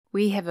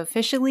We have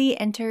officially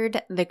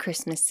entered the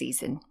Christmas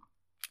season.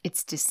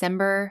 It's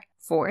December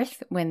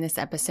 4th when this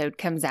episode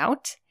comes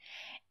out,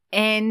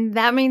 and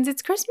that means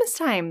it's Christmas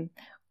time.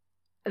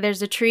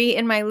 There's a tree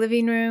in my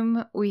living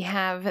room. We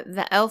have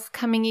the elf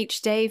coming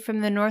each day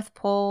from the North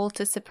Pole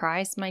to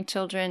surprise my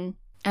children.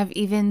 I've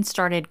even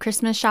started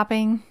Christmas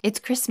shopping. It's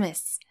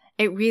Christmas.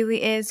 It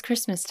really is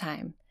Christmas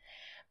time.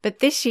 But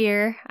this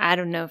year, I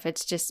don't know if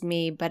it's just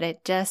me, but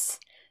it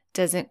just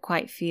doesn't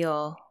quite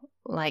feel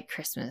like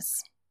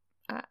Christmas.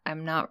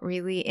 I'm not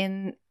really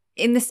in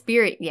the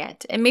spirit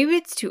yet. And maybe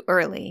it's too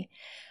early,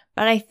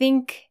 but I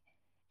think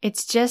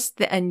it's just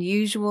the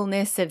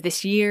unusualness of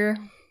this year,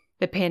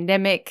 the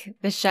pandemic,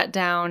 the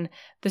shutdown,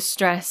 the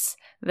stress,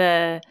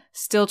 the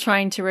still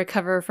trying to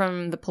recover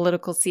from the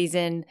political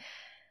season.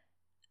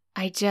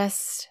 I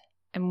just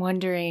am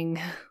wondering,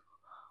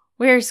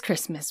 where's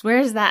Christmas?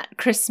 Where's that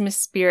Christmas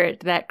spirit,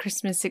 that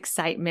Christmas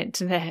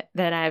excitement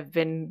that I've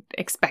been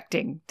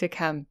expecting to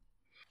come?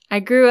 I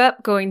grew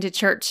up going to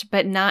church,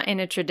 but not in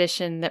a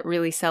tradition that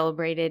really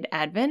celebrated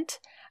Advent.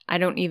 I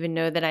don't even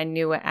know that I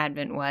knew what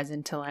Advent was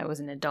until I was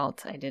an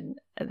adult.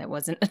 That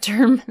wasn't a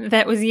term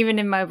that was even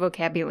in my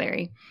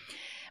vocabulary.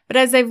 But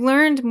as I've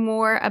learned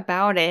more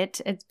about it,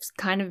 it's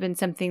kind of been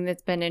something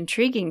that's been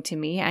intriguing to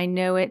me. I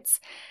know it's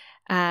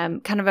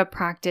kind of a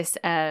practice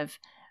of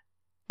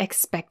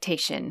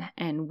expectation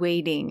and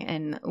waiting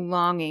and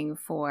longing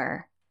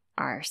for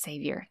our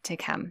Savior to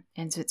come.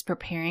 And so it's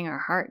preparing our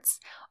hearts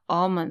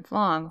all month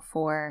long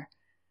for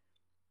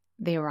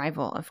the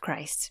arrival of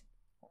Christ.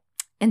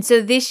 And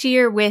so this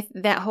year with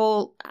that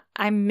whole,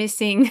 I'm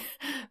missing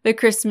the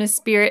Christmas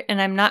spirit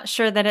and I'm not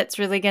sure that it's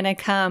really going to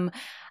come,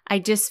 I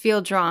just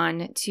feel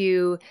drawn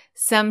to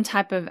some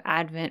type of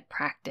Advent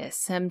practice,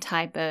 some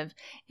type of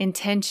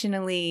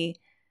intentionally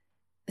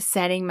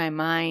setting my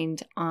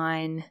mind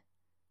on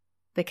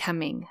the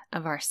coming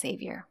of our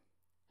Savior,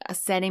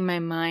 setting my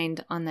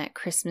mind on that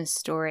Christmas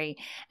story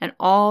and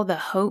all the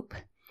hope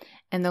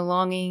and the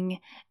longing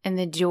and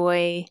the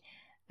joy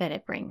that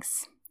it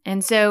brings.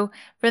 And so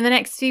for the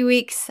next few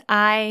weeks,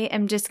 I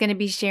am just going to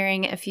be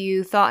sharing a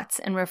few thoughts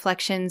and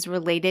reflections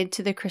related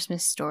to the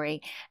Christmas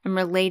story and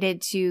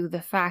related to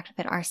the fact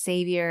that our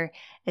Savior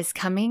is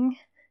coming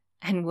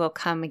and will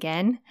come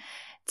again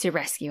to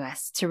rescue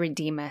us, to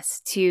redeem us,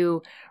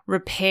 to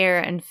repair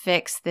and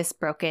fix this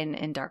broken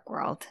and dark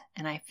world.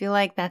 And I feel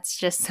like that's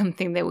just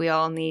something that we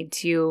all need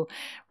to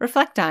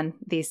reflect on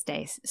these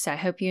days. So I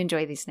hope you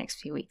enjoy these next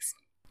few weeks.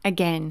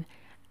 Again,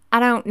 I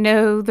don't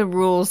know the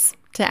rules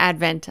to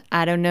Advent.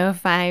 I don't know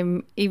if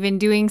I'm even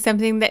doing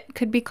something that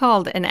could be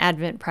called an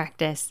Advent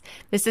practice.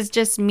 This is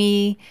just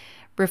me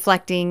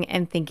reflecting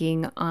and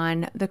thinking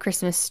on the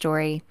Christmas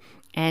story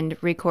and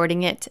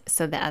recording it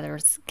so that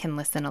others can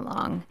listen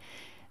along.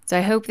 So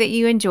I hope that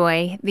you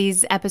enjoy.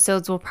 These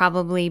episodes will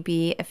probably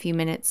be a few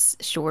minutes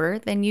shorter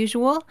than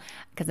usual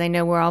because I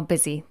know we're all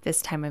busy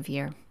this time of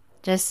year.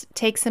 Just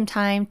take some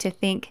time to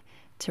think,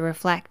 to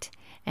reflect,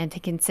 and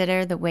to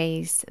consider the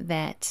ways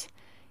that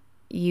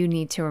you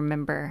need to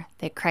remember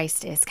that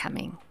Christ is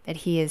coming, that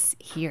He is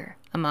here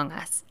among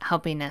us,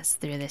 helping us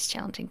through this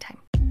challenging time.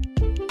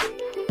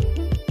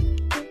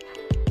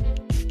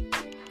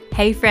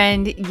 Hey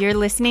friend, you're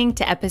listening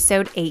to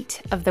episode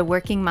 8 of the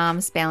Working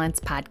Moms Balance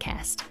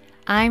podcast.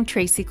 I'm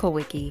Tracy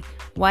Kulwicki,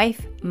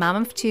 wife, mom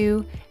of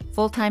 2,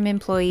 full-time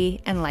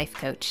employee, and life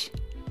coach.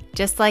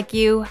 Just like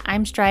you,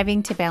 I'm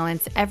striving to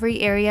balance every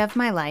area of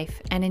my life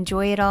and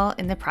enjoy it all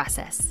in the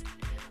process.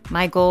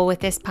 My goal with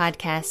this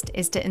podcast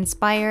is to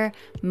inspire,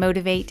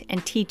 motivate,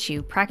 and teach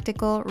you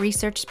practical,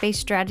 research-based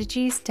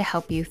strategies to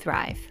help you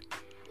thrive.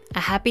 A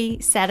happy,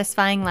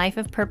 satisfying life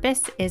of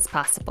purpose is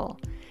possible.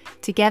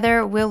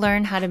 Together, we'll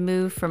learn how to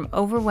move from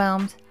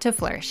overwhelmed to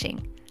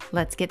flourishing.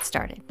 Let's get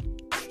started.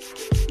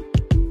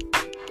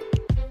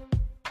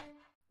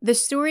 The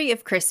story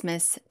of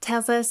Christmas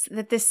tells us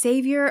that the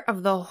Savior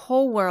of the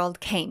whole world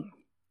came,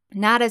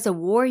 not as a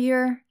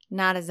warrior,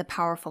 not as a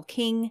powerful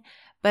king,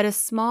 but a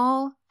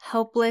small,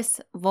 helpless,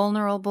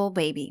 vulnerable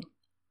baby.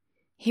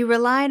 He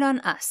relied on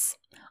us,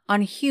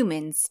 on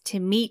humans, to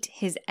meet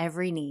His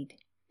every need.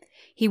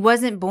 He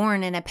wasn't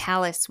born in a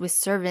palace with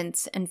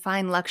servants and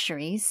fine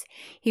luxuries.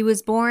 He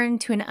was born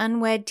to an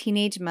unwed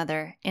teenage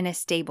mother in a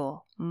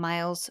stable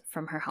miles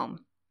from her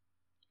home.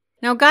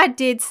 Now, God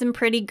did some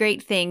pretty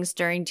great things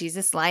during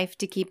Jesus' life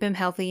to keep Him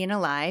healthy and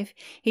alive.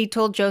 He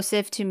told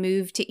Joseph to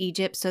move to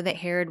Egypt so that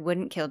Herod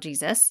wouldn't kill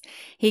Jesus.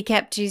 He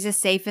kept Jesus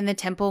safe in the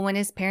temple when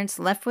his parents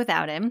left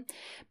without him.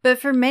 But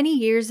for many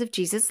years of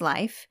Jesus'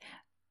 life,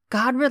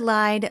 God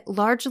relied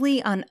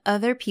largely on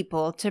other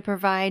people to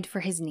provide for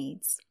His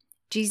needs.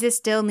 Jesus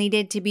still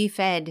needed to be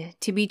fed,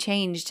 to be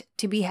changed,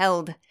 to be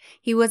held.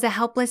 He was a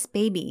helpless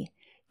baby,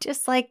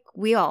 just like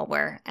we all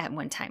were at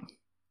one time.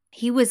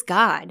 He was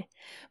God,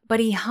 but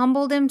He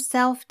humbled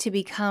Himself to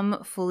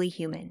become fully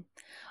human,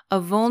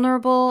 a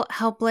vulnerable,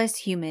 helpless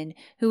human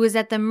who was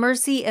at the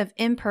mercy of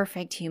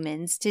imperfect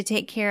humans to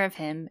take care of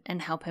Him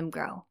and help Him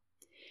grow.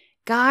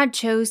 God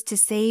chose to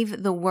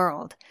save the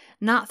world,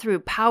 not through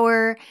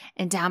power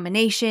and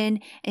domination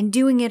and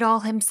doing it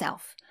all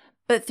Himself,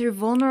 but through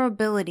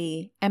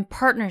vulnerability and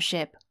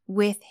partnership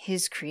with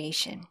His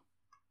creation.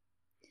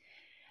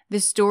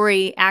 The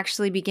story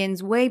actually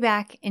begins way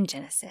back in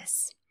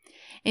Genesis.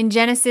 In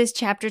Genesis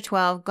chapter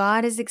 12,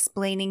 God is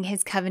explaining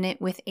His covenant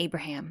with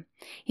Abraham.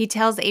 He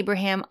tells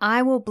Abraham,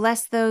 "I will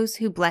bless those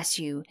who bless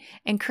you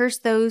and curse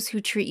those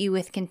who treat you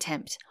with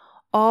contempt.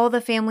 All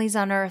the families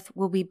on earth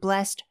will be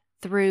blessed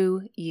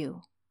through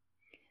you."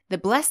 The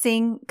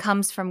blessing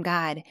comes from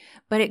God,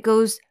 but it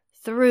goes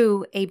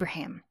through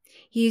Abraham.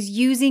 He is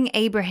using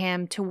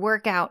Abraham to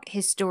work out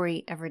His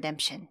story of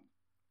redemption,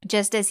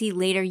 just as He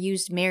later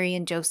used Mary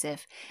and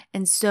Joseph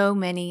and so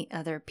many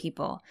other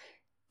people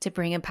to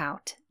bring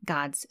about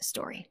God's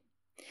story.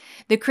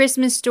 The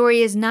Christmas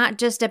story is not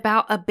just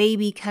about a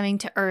baby coming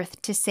to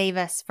earth to save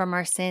us from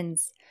our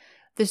sins.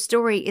 The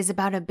story is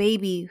about a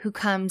baby who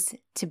comes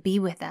to be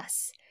with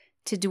us,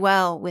 to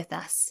dwell with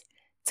us,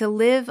 to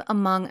live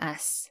among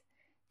us,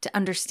 to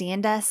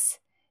understand us,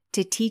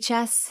 to teach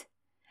us,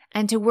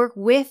 and to work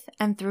with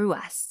and through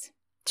us,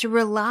 to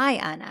rely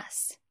on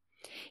us.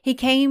 He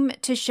came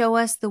to show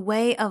us the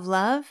way of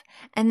love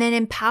and then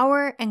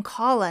empower and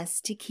call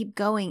us to keep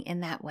going in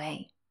that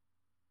way.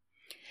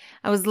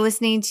 I was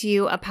listening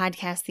to a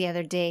podcast the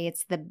other day.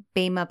 It's the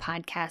Bema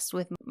podcast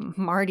with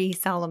Marty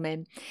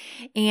Solomon.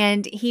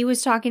 And he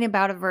was talking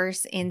about a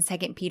verse in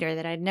 2 Peter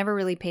that I'd never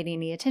really paid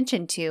any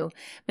attention to.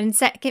 But in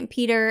 2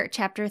 Peter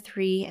chapter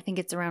 3, I think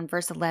it's around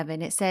verse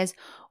 11, it says,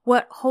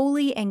 "What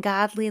holy and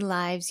godly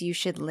lives you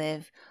should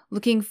live,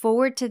 looking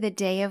forward to the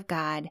day of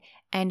God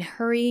and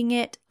hurrying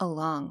it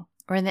along."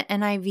 Or in the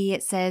NIV,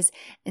 it says,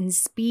 "and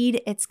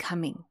speed its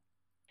coming."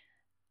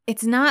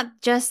 It's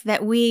not just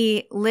that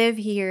we live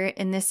here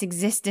in this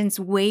existence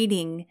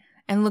waiting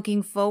and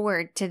looking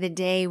forward to the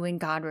day when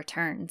God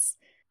returns.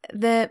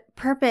 The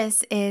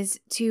purpose is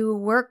to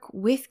work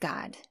with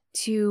God,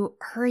 to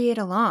hurry it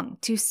along,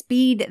 to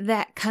speed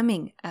that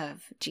coming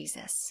of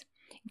Jesus.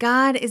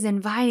 God is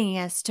inviting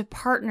us to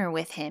partner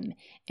with Him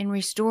in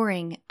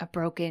restoring a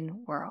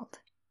broken world.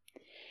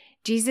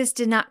 Jesus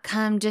did not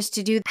come just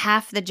to do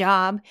half the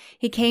job.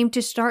 He came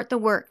to start the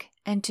work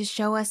and to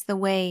show us the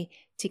way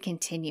to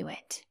continue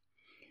it.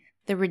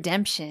 The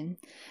redemption,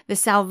 the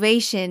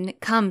salvation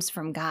comes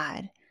from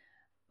God.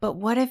 But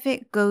what if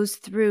it goes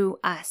through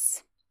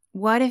us?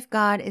 What if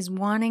God is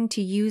wanting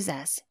to use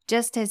us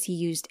just as He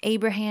used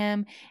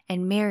Abraham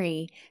and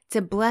Mary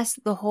to bless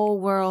the whole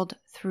world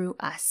through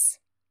us?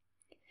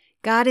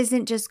 God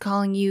isn't just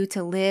calling you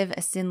to live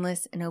a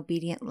sinless and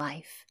obedient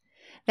life.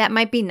 That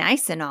might be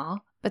nice and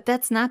all, but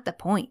that's not the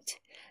point.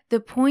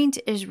 The point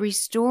is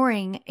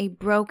restoring a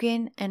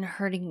broken and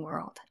hurting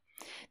world.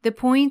 The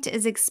point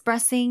is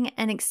expressing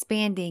and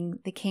expanding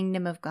the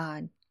kingdom of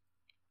God.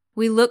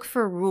 We look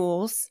for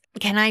rules.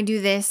 Can I do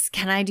this?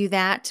 Can I do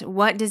that?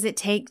 What does it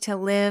take to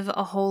live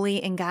a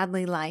holy and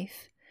godly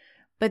life?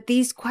 But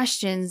these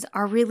questions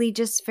are really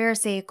just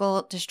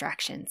Pharisaical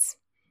distractions.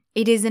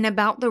 It isn't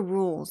about the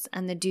rules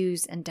and the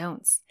do's and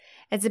don'ts.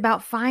 It's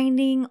about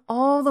finding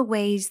all the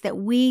ways that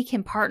we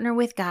can partner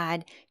with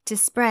God to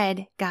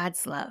spread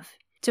God's love,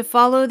 to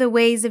follow the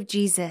ways of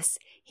Jesus,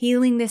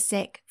 healing the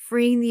sick,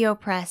 freeing the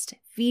oppressed,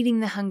 feeding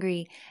the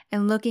hungry,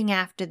 and looking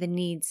after the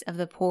needs of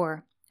the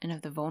poor and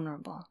of the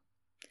vulnerable.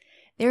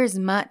 There is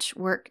much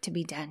work to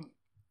be done.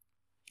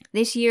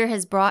 This year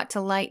has brought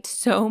to light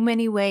so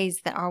many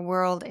ways that our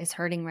world is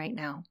hurting right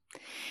now.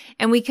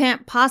 And we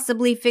can't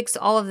possibly fix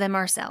all of them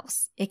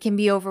ourselves. It can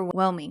be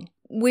overwhelming.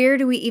 Where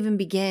do we even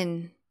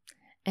begin?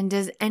 And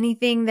does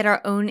anything that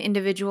our own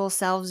individual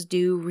selves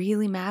do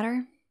really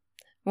matter?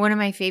 One of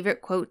my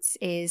favorite quotes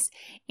is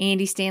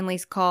Andy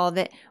Stanley's call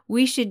that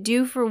we should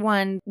do for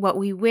one what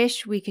we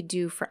wish we could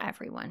do for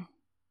everyone.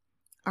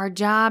 Our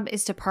job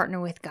is to partner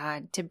with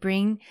God to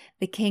bring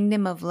the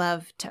kingdom of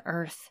love to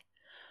earth.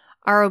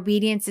 Our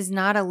obedience is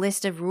not a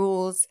list of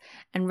rules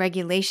and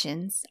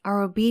regulations.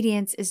 Our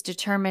obedience is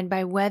determined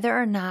by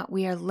whether or not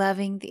we are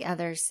loving the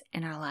others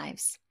in our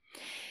lives.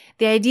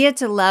 The idea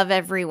to love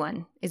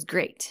everyone is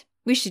great.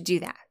 We should do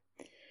that.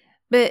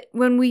 But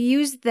when we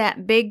use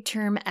that big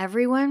term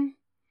everyone,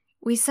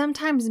 we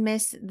sometimes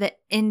miss the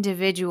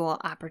individual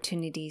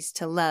opportunities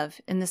to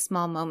love in the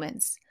small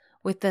moments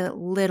with the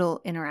little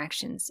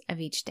interactions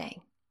of each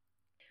day.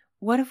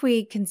 What if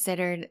we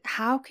considered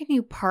how can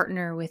you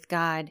partner with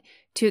God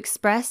to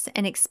express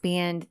and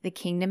expand the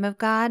kingdom of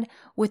God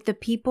with the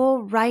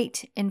people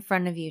right in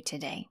front of you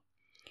today?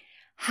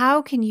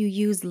 How can you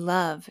use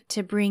love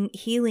to bring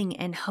healing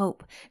and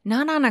hope,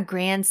 not on a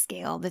grand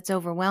scale that's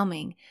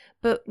overwhelming,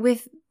 but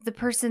with the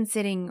person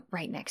sitting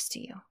right next to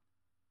you?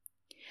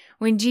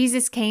 When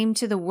Jesus came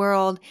to the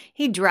world,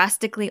 He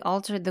drastically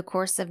altered the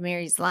course of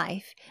Mary's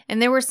life, and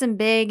there were some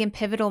big and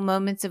pivotal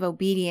moments of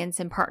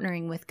obedience and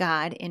partnering with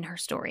God in her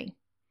story.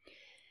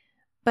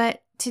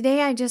 But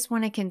today I just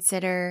want to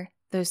consider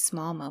those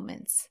small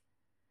moments,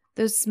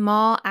 those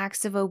small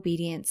acts of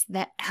obedience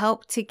that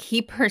helped to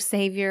keep her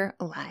Savior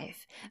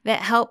alive,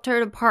 that helped her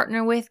to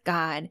partner with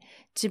God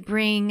to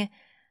bring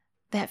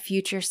that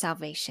future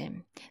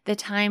salvation, the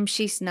time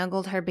she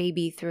snuggled her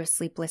baby through a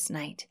sleepless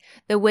night,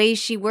 the ways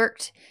she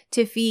worked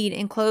to feed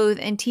and clothe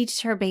and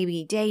teach her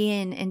baby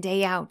day in and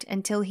day out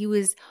until he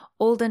was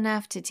old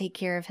enough to take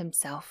care of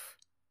himself.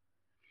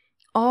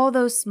 All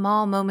those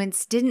small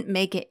moments didn't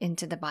make it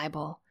into the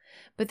Bible,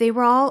 but they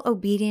were all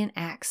obedient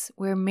acts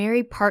where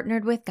Mary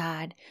partnered with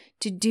God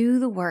to do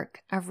the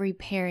work of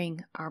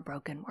repairing our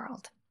broken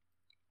world.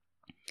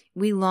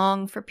 We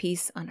long for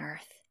peace on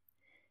earth.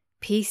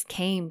 Peace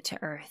came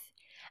to earth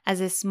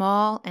as a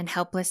small and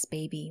helpless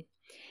baby.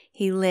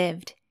 He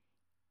lived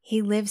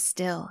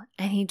still,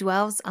 and he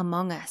dwells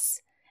among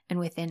us and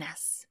within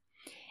us,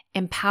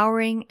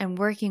 empowering and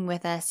working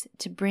with us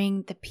to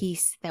bring the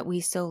peace that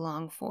we so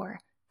long for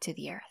to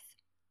the earth.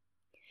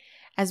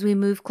 As we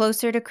move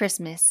closer to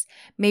Christmas,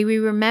 may we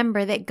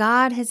remember that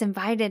God has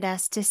invited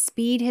us to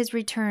speed his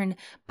return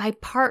by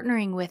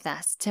partnering with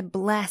us to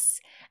bless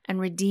and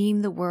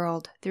redeem the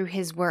world through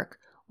his work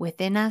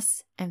within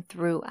us and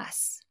through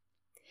us.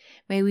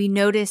 May we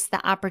notice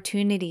the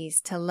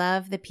opportunities to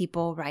love the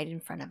people right in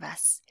front of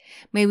us.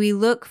 May we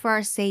look for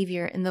our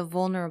Savior in the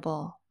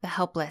vulnerable, the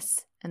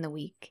helpless, and the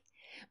weak.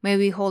 May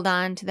we hold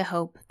on to the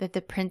hope that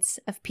the Prince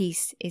of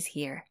Peace is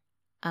here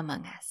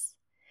among us.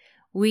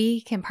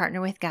 We can partner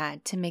with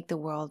God to make the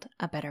world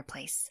a better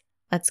place.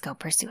 Let's go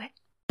pursue it.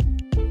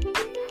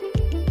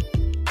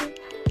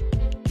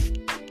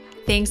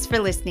 Thanks for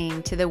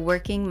listening to the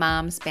Working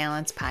Moms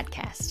Balance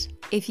podcast.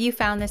 If you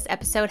found this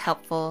episode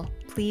helpful,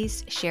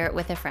 please share it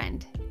with a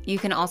friend. You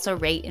can also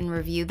rate and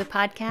review the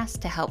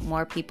podcast to help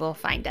more people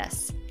find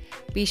us.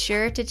 Be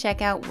sure to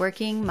check out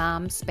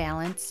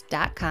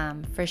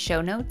workingmomsbalance.com for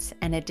show notes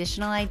and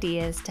additional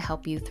ideas to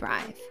help you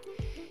thrive.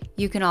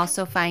 You can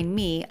also find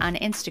me on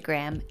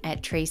Instagram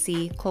at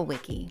Tracy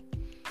Kulwicki.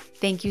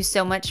 Thank you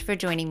so much for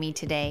joining me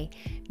today.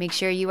 Make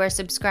sure you are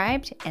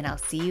subscribed, and I'll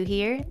see you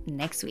here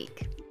next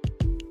week.